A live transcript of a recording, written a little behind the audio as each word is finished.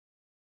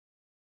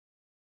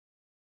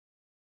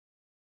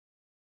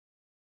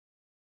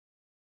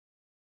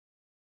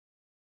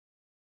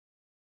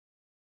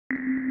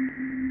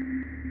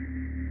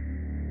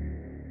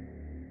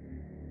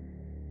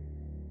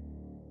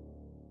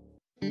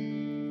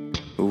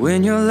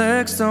when your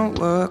legs don't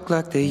work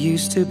like they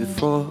used to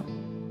before,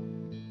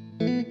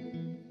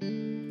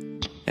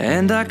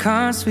 and I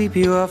can't sweep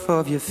you off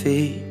of your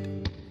feet.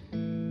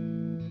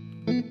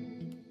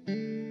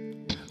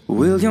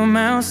 Will your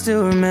mouth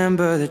still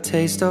remember the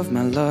taste of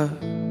my love?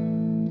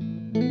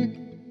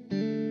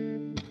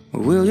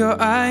 Will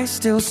your eyes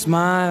still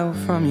smile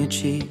from your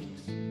cheeks?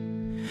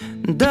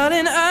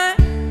 Darling, I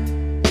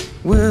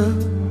will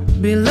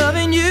be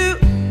loving you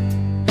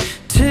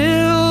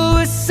till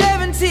we're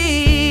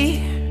 70.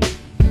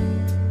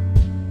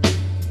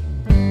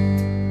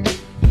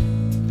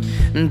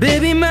 And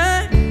baby,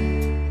 my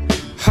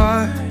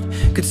heart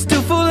could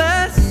still fall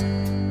as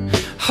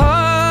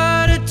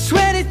hard at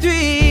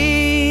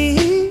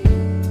 23.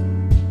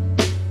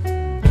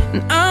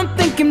 And I'm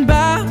thinking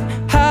about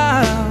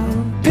how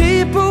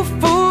people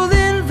fall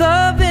in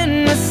love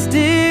in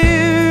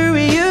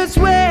mysterious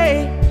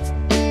ways.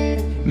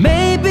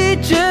 Maybe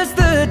just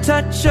the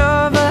touch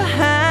of a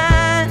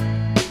hand.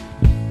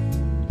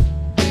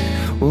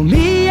 Well,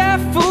 me, I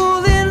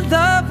fall in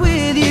love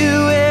with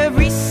you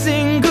every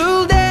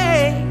single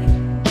day,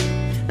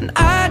 and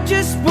I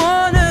just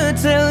wanna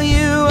tell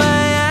you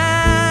I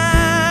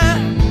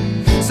am.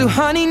 So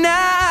honey,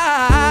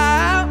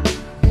 now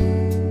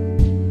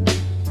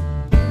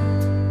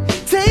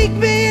take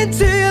me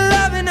into your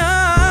loving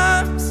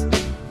arms.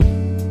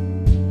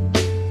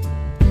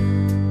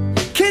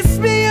 Kiss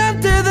me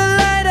under the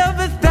light of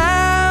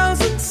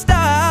 1,000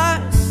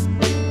 stars.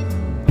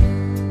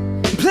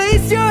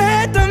 Place your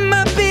head on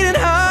my beating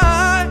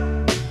heart.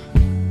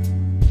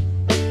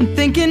 I'm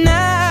thinking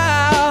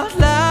out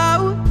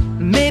loud,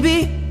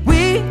 maybe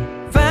we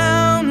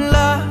found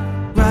love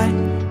right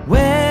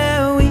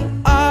where we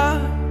are.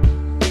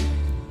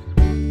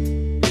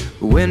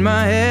 When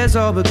my hair's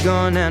all but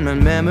gone and my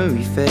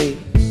memory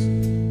fades,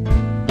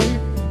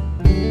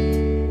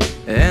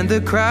 and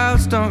the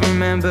crowds don't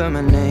remember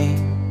my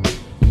name,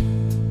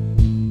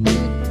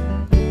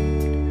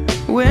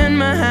 when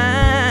my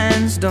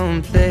hands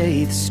don't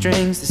play the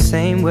strings the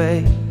same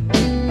way,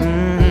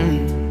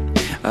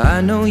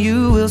 I know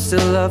you will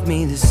still love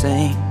me the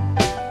same.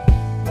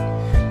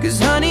 'Cause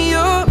honey,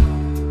 your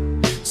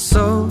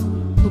soul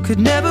could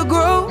never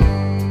grow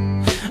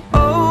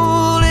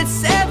old,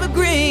 it's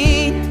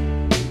evergreen.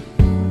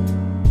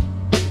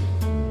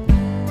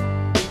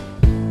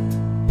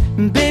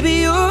 And baby,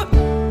 your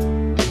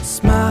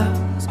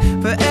smile's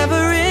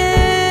forever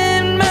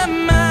in my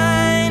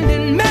mind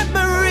and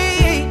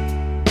memory.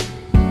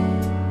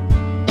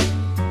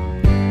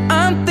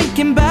 I'm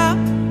thinking about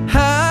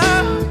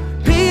how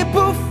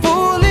people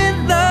fall in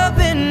love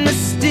in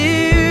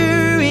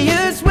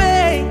mysterious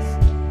ways,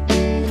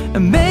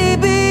 and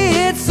maybe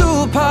it's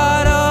all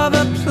part of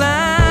a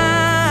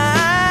plan.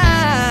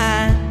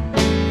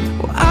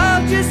 Well,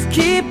 I'll just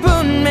keep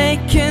on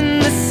making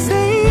the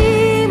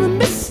same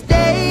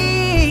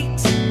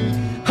mistakes,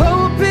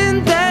 hoping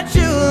that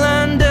you'll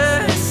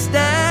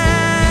understand.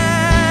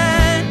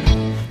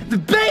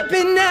 But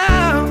baby,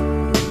 now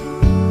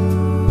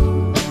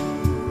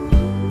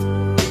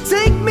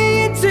take me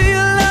into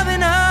your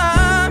loving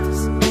arms.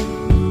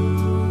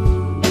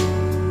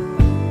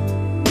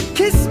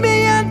 Kiss me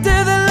under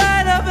the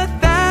light of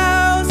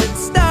 1,000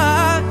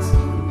 stars.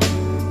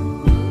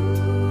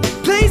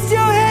 Place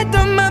your head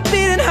on my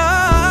beating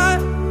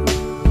heart.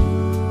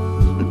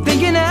 I'm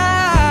thinking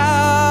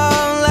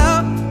out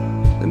loud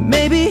that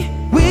maybe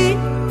we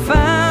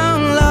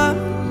found love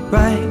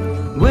right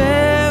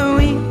where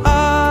we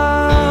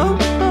are.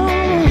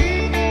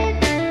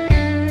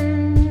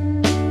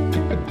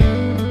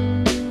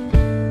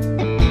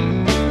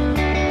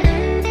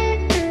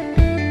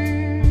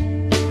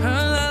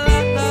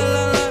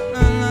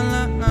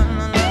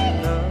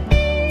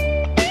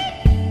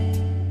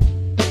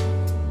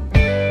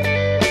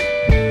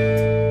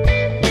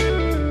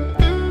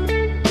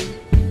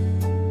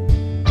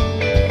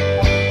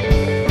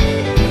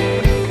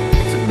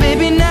 So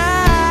baby,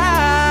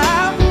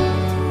 now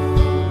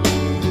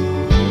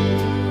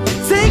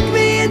take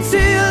me into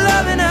your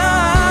loving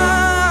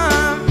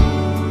arms.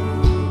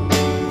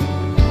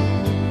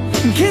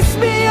 Kiss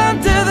me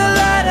under the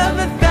light of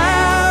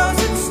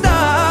 1,000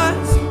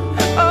 stars.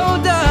 Oh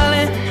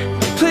darling,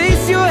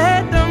 place your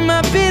head on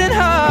my beating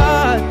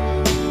heart.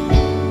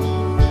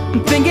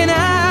 I'm thinking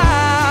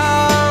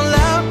out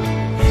loud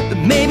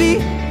that maybe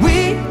we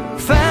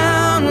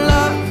found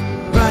love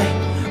right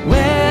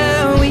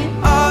where we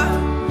are.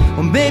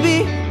 Or maybe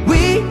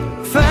we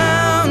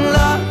found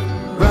love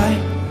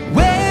right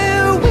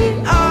where we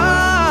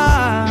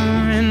are.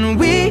 And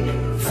we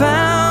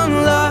found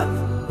love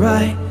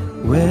right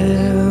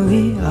where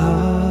we are.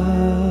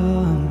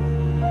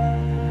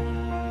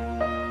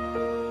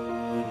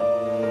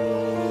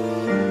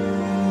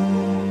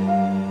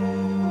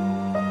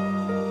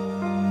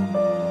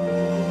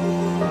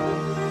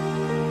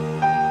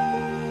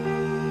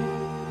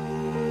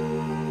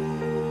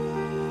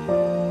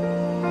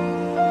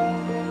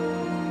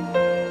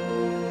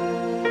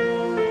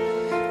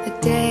 The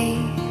day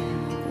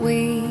we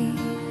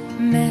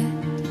met,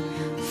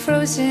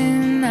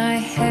 frozen, I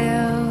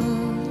held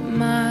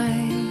my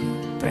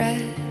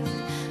breath.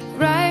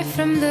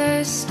 from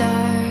the start.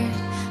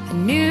 I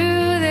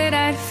knew that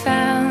I'd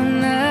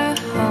found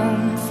the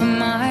home for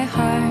my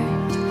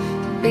heart.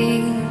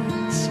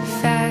 Beats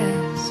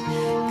fast,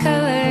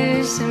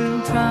 colors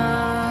and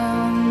promises.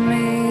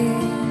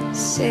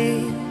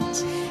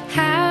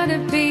 How to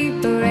be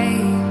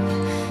brave,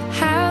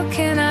 how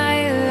can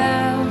I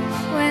love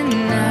when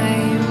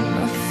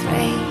I'm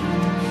afraid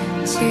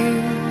to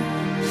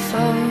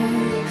fall?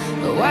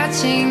 But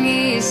watching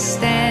you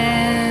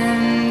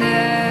stand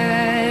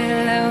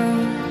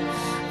alone,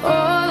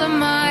 all of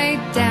my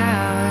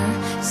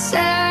doubt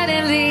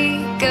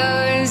suddenly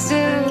goes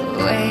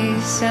away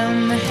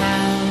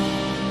somehow.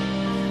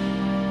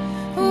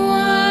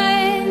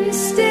 One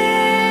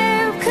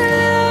step closer.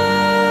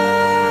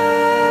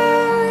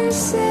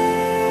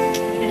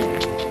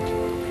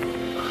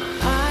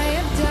 I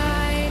have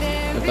died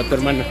every Está tu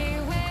hermana.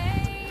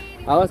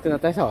 Aguas que no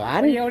te vas a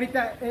ahogar. Oye,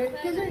 ahorita,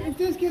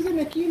 ¿ustedes qué hacen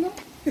aquí, no?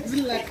 Es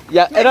la...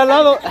 Ya, era al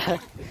lado.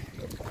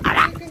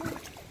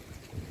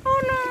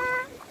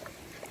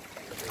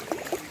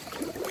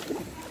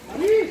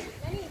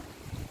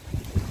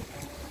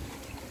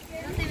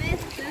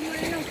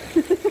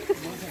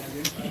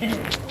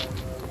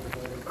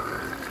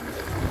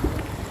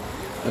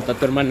 Está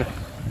tu hermana.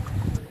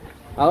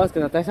 Aguas que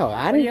no te vas a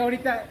ahogar. Oye,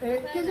 ahorita,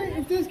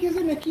 ¿ustedes qué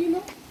hacen aquí, no?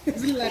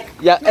 Es la...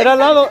 Ya, era al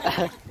lado.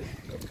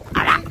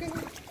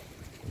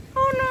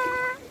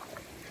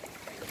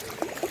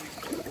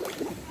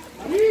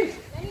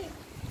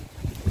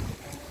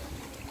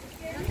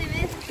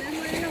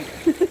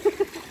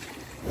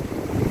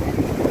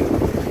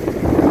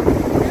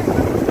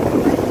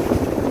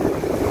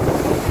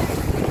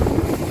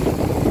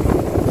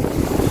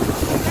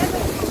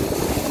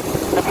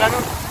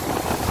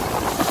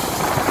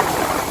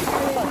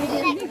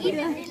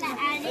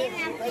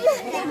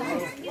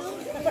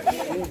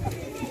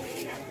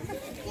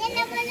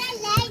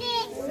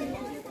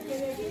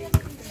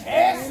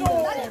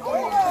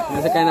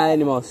 No se cae nada de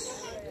ni mos.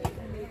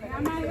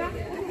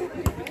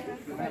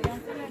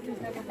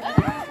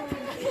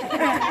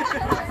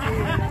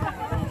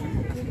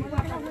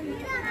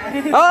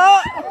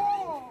 ¡Ah!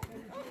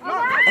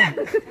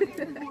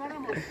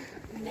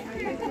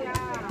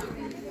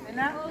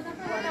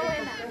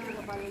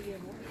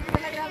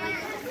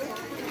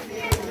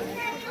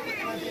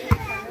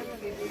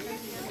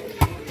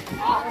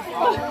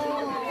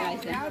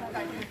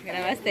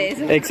 ¿Grabaste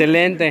eso?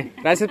 Excelente.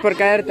 Gracias por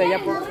caerte. Ya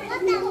por...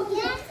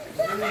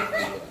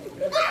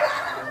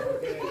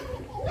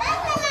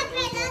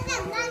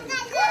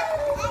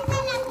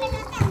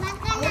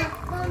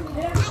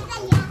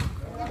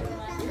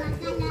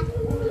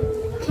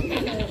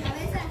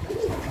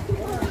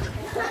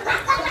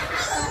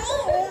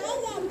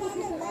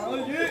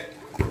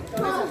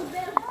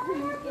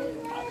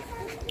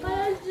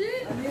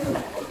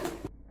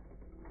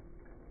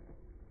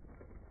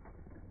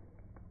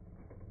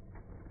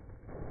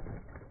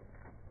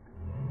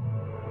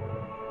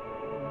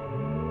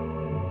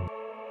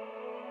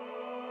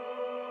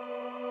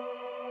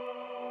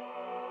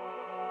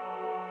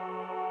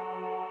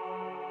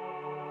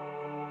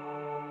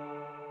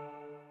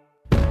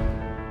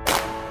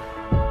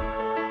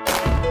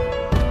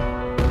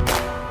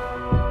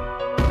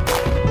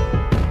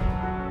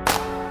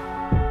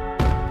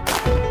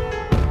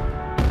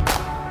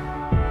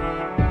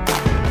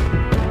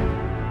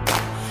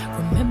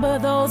 Remember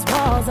those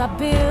walls I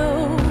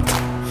built?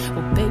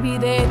 Well, baby,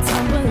 they're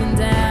tumbling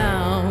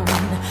down.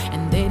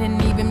 And they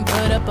didn't even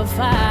put up a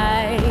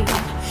fight.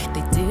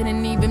 They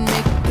didn't even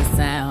make a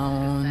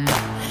sound.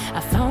 I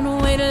found a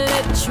way to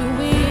let you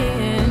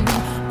in,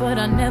 but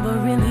I never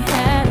really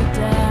had a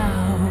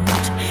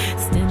doubt.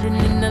 Standing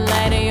in the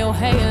light of your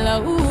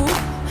halo,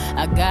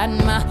 I got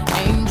my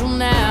angel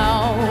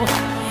now.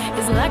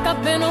 It's like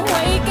I've been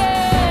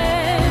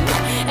awakened.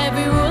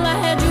 Every rule I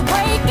had you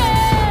breaking.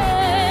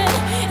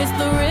 It's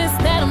the risk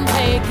that I'm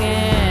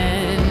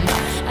taking.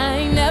 I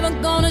ain't never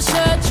gonna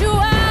shut you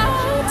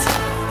out.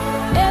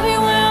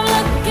 Everywhere I'm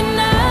looking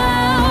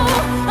now,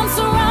 I'm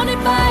surrounded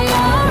by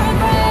your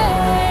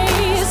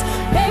embrace.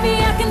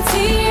 Baby, I can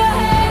see your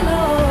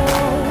halo.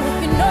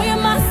 You know you're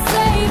my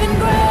saving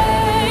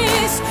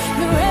grace.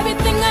 You're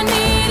everything I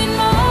need and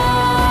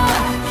more.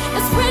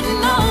 It's written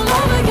all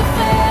over your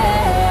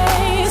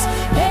face.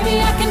 Baby,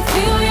 I can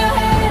feel your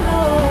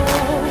halo.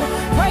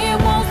 Pray it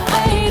won't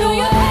fade on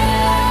your halo.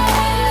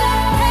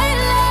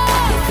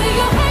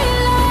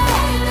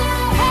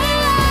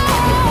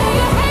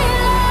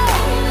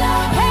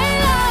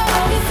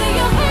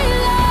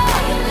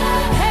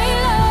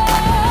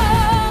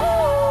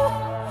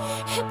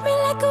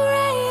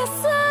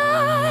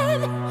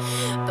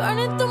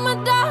 Burning through my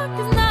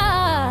darkest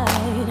night.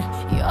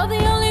 You're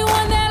the only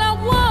one that I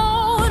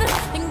want,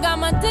 and got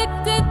my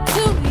addicted